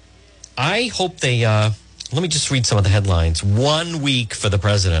also, I hope they, let me just read some of the headlines. 1 week for the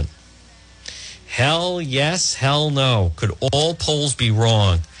president. Hell yes, hell no. Could all polls be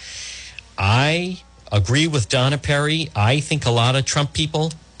wrong? I agree with Donna Perry. I think a lot of Trump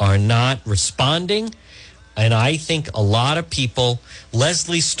people are not responding. And I think a lot of people,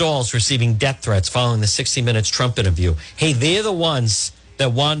 Leslie Stahl's receiving death threats following the 60 Minutes Trump interview. Hey, they're the ones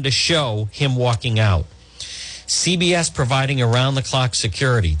that wanted to show him walking out. CBS providing around-the-clock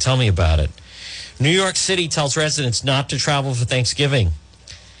security. Tell me about it. New York City tells residents not to travel for Thanksgiving.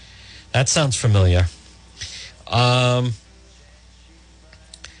 That sounds familiar. Trump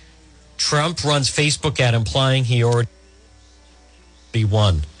runs Facebook ad implying he already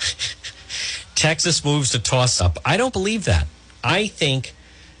won. Texas moves to toss up. I don't believe that. I think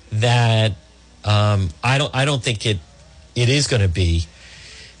that I don't think it is going to be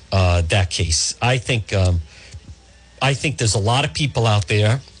that case. I think there's a lot of people out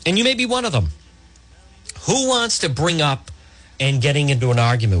there, and you may be one of them, who wants to bring up and getting into an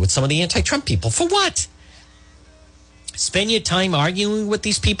argument with some of the anti-Trump people. For what? Spend your time arguing with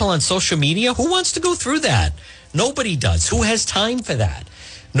these people on social media? Who wants to go through that? Nobody does. Who has time for that?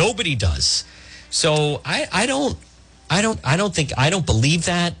 Nobody does. So I don't believe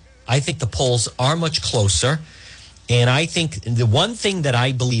that. I think the polls are much closer. And I think the one thing that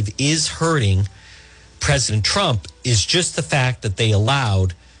I believe is hurting President Trump is just the fact that they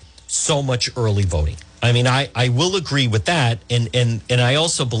allowed so much early voting. I mean, I will agree with that. And I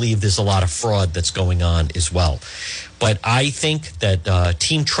also believe there's a lot of fraud that's going on as well. But I think that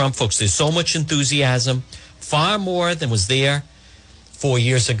Team Trump, folks, there's so much enthusiasm, far more than was there 4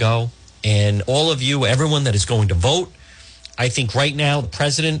 years ago. And all of you, everyone that is going to vote, I think right now the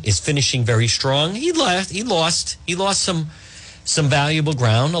president is finishing very strong. He lost some valuable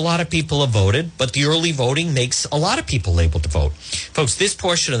ground. A lot of people have voted, but the early voting makes a lot of people able to vote. Folks, this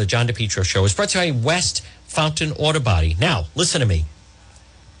portion of the John DePietro Show is brought to you by West Fountain Auto Body. Now, listen to me.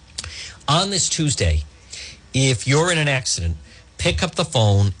 On this Tuesday, if you're in an accident, pick up the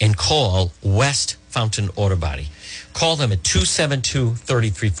phone and call West Fountain Auto Body. Call them at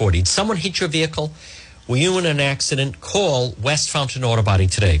 272-3340. Did someone hit your vehicle? Were you in an accident? Call West Fountain Auto Body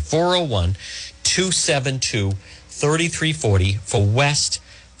today. 401-272-3340 for West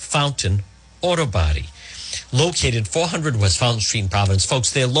Fountain Auto Body. Located 400 West Fountain Street in Providence.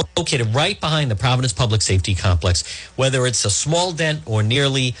 Folks, they're located right behind the Providence Public Safety Complex. Whether it's a small dent or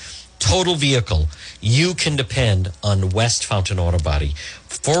nearly total vehicle, you can depend on West Fountain Auto Body.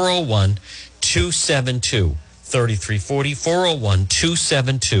 401-272-3340.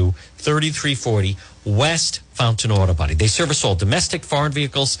 401-272-3340. West Fountain Auto Body. They service all domestic, foreign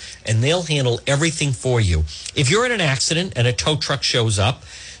vehicles, and they'll handle everything for you. If you're in an accident and a tow truck shows up,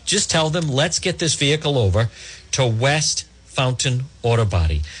 just tell them, let's get this vehicle over to West Fountain Auto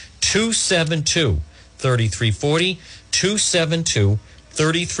Body. 272-3340.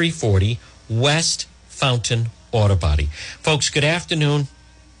 272-3340. West Fountain Auto Body. Folks, good afternoon.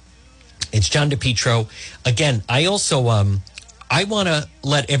 It's John DePietro. Again, I also I want to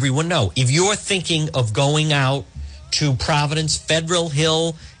let everyone know, if you're thinking of going out to Providence, Federal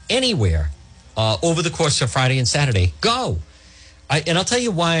Hill, anywhere over the course of Friday and Saturday, go. And I'll tell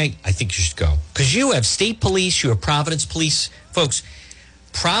you why I think you should go. Because you have state police, you have Providence Police. Folks,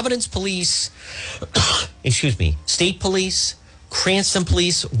 Providence Police, excuse me, state police, Cranston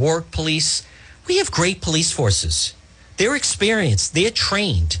Police, Warwick Police. We have great police forces. They're experienced. They're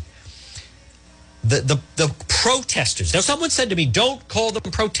trained. The protesters. Now, someone said to me, don't call them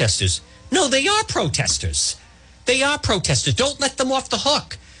protesters. No, they are protesters. They are protesters. Don't let them off the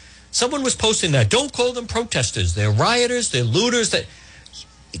hook. Someone was posting that. Don't call them protesters. They're rioters. They're looters.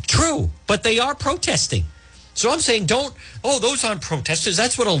 True, but they are protesting. So I'm saying those aren't protesters.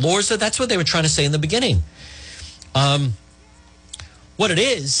 That's what Alorza, that's what they were trying to say in the beginning. What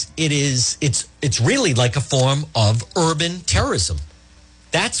it's really like a form of urban terrorism.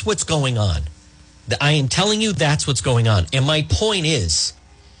 That's what's going on. I am telling you that's what's going on. And my point is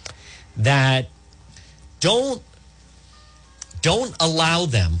that don't allow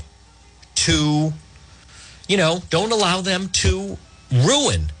them to, don't allow them to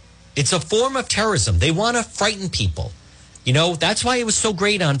ruin. It's a form of terrorism. They want to frighten people. That's why it was so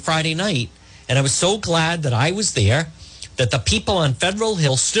great on Friday night. And I was so glad that I was there, that the people on Federal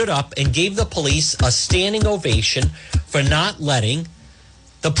Hill stood up and gave the police a standing ovation for not letting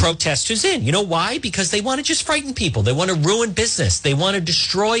the protesters in. You know why? Because they want to just frighten people. They want to ruin business. They want to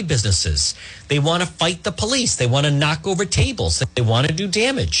destroy businesses. They want to fight the police. They want to knock over tables. They want to do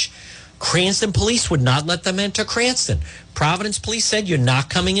damage. Cranston Police would not let them enter Cranston. Providence Police said, you're not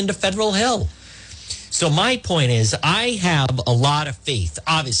coming into Federal Hill. So my point is, I have a lot of faith,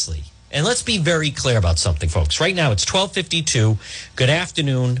 obviously. And let's be very clear about something, folks. Right now, it's 12:52. Good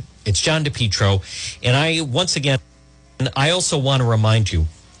afternoon. It's John DePietro. And I also want to remind you,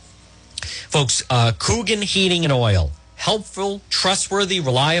 folks, Coogan Heating and Oil. Helpful, trustworthy,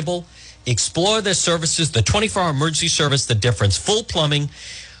 reliable. Explore their services, the 24-hour emergency service, the difference. Full plumbing.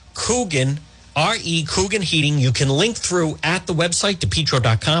 Coogan, R-E, Coogan Heating. You can link through at the website,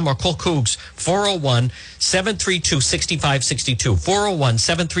 depetro.com, or call Cougs,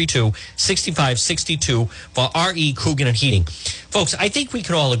 401-732-6562. 401-732-6562 for R-E, Coogan and Heating. Folks, I think we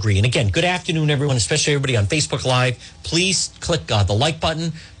can all agree. And again, good afternoon, everyone, especially everybody on Facebook Live. Please click the like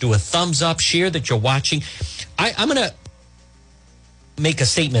button, do a thumbs up, share that you're watching. I'm going to make a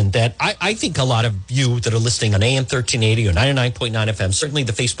statement that I think a lot of you that are listening on AM 1380 or 99.9 FM, certainly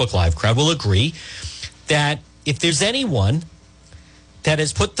the Facebook Live crowd, will agree that if there's anyone that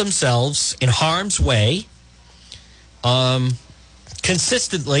has put themselves in harm's way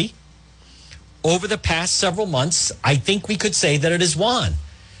consistently over the past several months, I think we could say that it is Juan.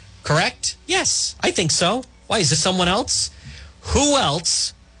 Correct? Yes, I think so. Why, is there someone else? Who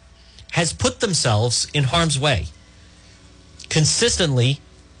else has put themselves in harm's way consistently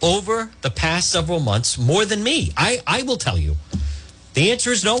over the past several months more than me? I will tell you. The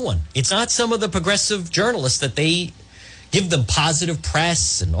answer is no one. It's not some of the progressive journalists that they give them positive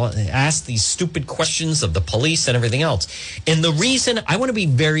press and ask these stupid questions of the police and everything else. And the reason, I want to be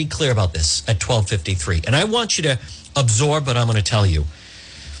very clear about this at 12:53, and I want you to absorb what I'm going to tell you,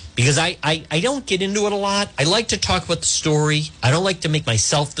 because I don't get into it a lot. I like to talk about the story. I don't like to make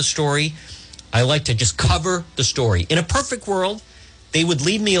myself the story. I like to just cover the story. In a perfect world, they would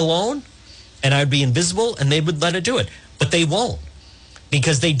leave me alone and I'd be invisible and they would let it do it. But they won't,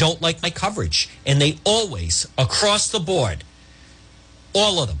 because they don't like my coverage. And they always, across the board,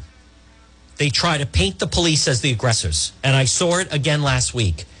 all of them, they try to paint the police as the aggressors. And I saw it again last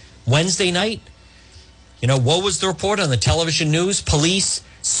week. Wednesday night, what was the report on the television news? Police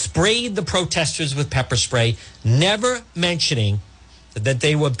sprayed the protesters with pepper spray, never mentioning that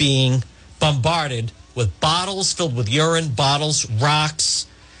they were being bombarded with bottles filled with urine, bottles, rocks,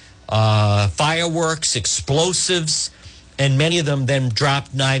 fireworks, explosives, and many of them then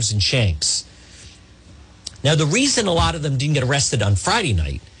dropped knives and shanks. Now, the reason a lot of them didn't get arrested on Friday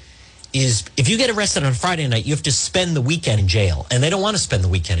night is if you get arrested on Friday night, you have to spend the weekend in jail, and they don't want to spend the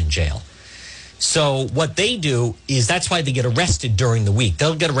weekend in jail. So what they do is that's why they get arrested during the week.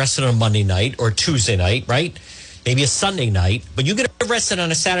 They'll get arrested on Monday night or Tuesday night, right? Maybe a Sunday night, but you get arrested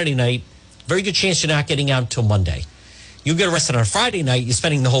on a Saturday night, very good chance you're not getting out until Monday. You get arrested on Friday night, you're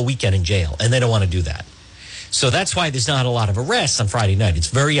spending the whole weekend in jail, and they don't want to do that. So that's why there's not a lot of arrests on Friday night. It's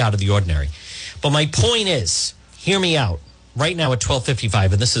very out of the ordinary. But my point is, hear me out right now at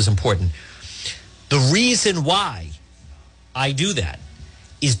 12:55, and this is important. The reason why I do that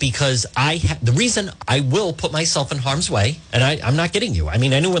is because the reason I will put myself in harm's way, and I'm not kidding you. I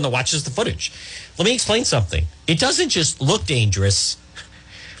mean, anyone that watches the footage. Let me explain something. It doesn't just look dangerous.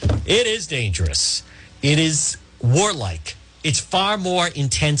 It is dangerous. It is warlike. It's far more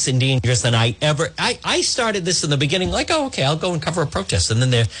intense and dangerous than I started this in the beginning like, oh, okay, I'll go and cover a protest. And then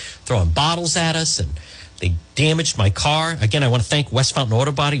they're throwing bottles at us and they damaged my car. Again, I want to thank West Fountain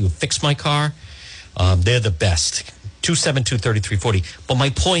Auto Body who fixed my car. They're the best. 272-3340. But my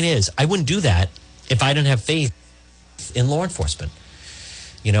point is, I wouldn't do that if I didn't have faith in law enforcement.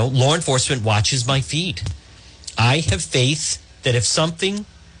 You know, law enforcement watches my feed. I have faith that if something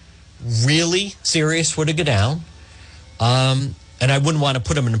really serious were to go down, and I wouldn't want to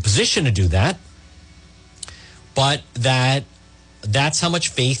put them in a position to do that, but that's how much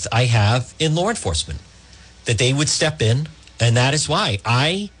faith I have in law enforcement, that they would step in, and that is why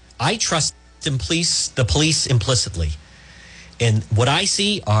I trust the police implicitly. And what I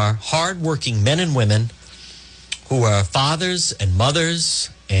see are hardworking men and women who are fathers and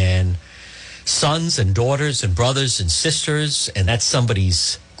mothers and sons and daughters and brothers and sisters, and that's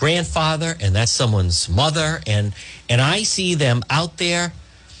somebody's grandfather and that's someone's mother, and I see them out there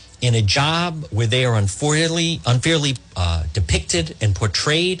in a job where they are unfairly depicted and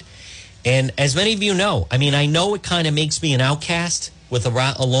portrayed. And as many of you know, I mean, I know it kind of makes me an outcast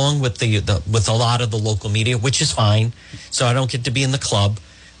along with with a lot of the local media, which is fine. So I don't get to be in the club.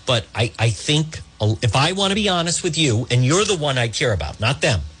 But I think if I want to be honest with you, and you're the one I care about, not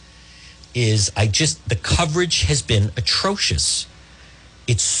them, the coverage has been atrocious.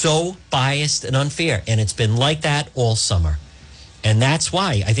 It's so biased and unfair, and it's been like that all summer. And that's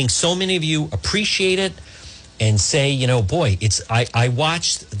why I think so many of you appreciate it and say, you know, boy, I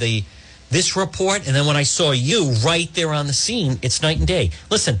watched this report, and then when I saw you right there on the scene, it's night and day.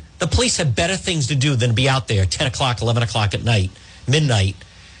 Listen, the police have better things to do than be out there 10 o'clock, 11 o'clock at night, midnight,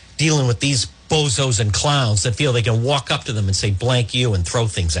 dealing with these bozos and clowns that feel they can walk up to them and say, blank you, and throw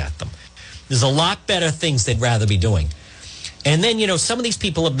things at them. There's a lot better things they'd rather be doing. And then, you know, some of these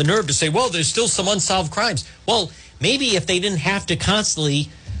people have the nerve to say, well, there's still some unsolved crimes. Well, maybe if they didn't have to constantly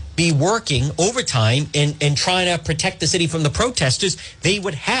be working overtime and trying to protect the city from the protesters, they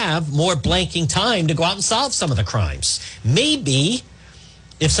would have more blanking time to go out and solve some of the crimes. Maybe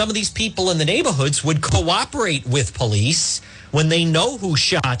if some of these people in the neighborhoods would cooperate with police when they know who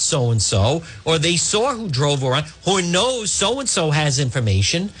shot so-and-so, or they saw who drove around, or knows so-and-so has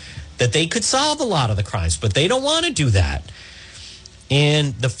information, that they could solve a lot of the crimes. But they don't want to do that.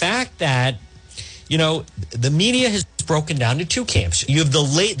 And the fact that, you know, the media has broken down to two camps. You have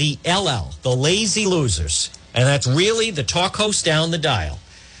the LL, the lazy losers, and that's really the talk host down the dial.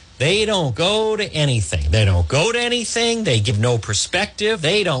 They don't go to anything. They give no perspective.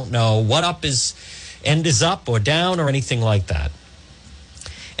 They don't know what end is up or down or anything like that.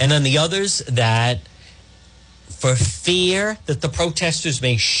 And then the others that, for fear that the protesters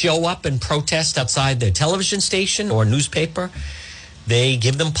may show up and protest outside their television station or newspaper, they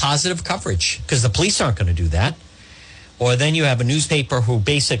give them positive coverage because the police aren't going to do that. Or then you have a newspaper who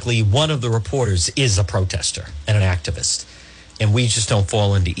basically one of the reporters is a protester and an activist. And we just don't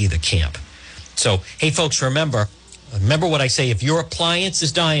fall into either camp. So, hey, folks, remember what I say. If your appliance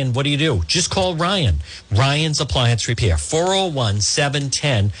is dying, what do? Just call Ryan. Ryan's Appliance Repair,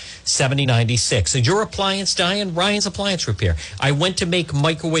 401-710-7096. Is your appliance dying? Ryan's Appliance Repair. I went to make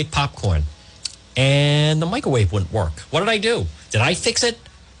microwave popcorn, and the microwave wouldn't work. What did I do? Did I fix it?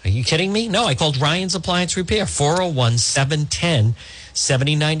 Are you kidding me? No, I called Ryan's Appliance Repair,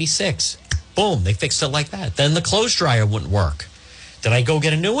 401-710-7096. Boom, they fixed it like that. Then the clothes dryer wouldn't work. Did I go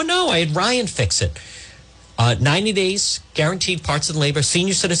get a new one? No, I had Ryan fix it. 90 days, guaranteed parts and labor,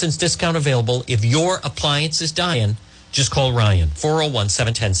 senior citizens discount available. If your appliance is dying, just call Ryan,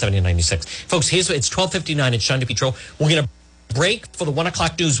 401-710-7096. Folks, it's 12:59 at John DePietro. We're going to break for the 1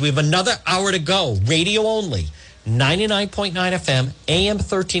 o'clock news. We have another hour to go, radio only. 99.9 FM, AM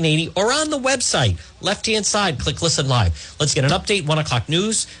 1380, or on the website, left-hand side, click Listen Live. Let's get an update, 1 o'clock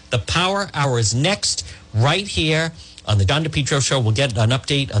news. The Power Hour is next, right here on the John DePietro Show. We'll get an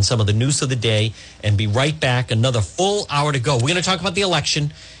update on some of the news of the day and be right back. Another full hour to go. We're going to talk about the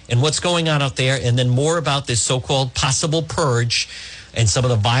election and what's going on out there, and then more about this so-called possible purge and some of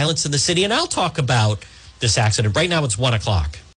the violence in the city. And I'll talk about this accident. Right now, it's 1 o'clock.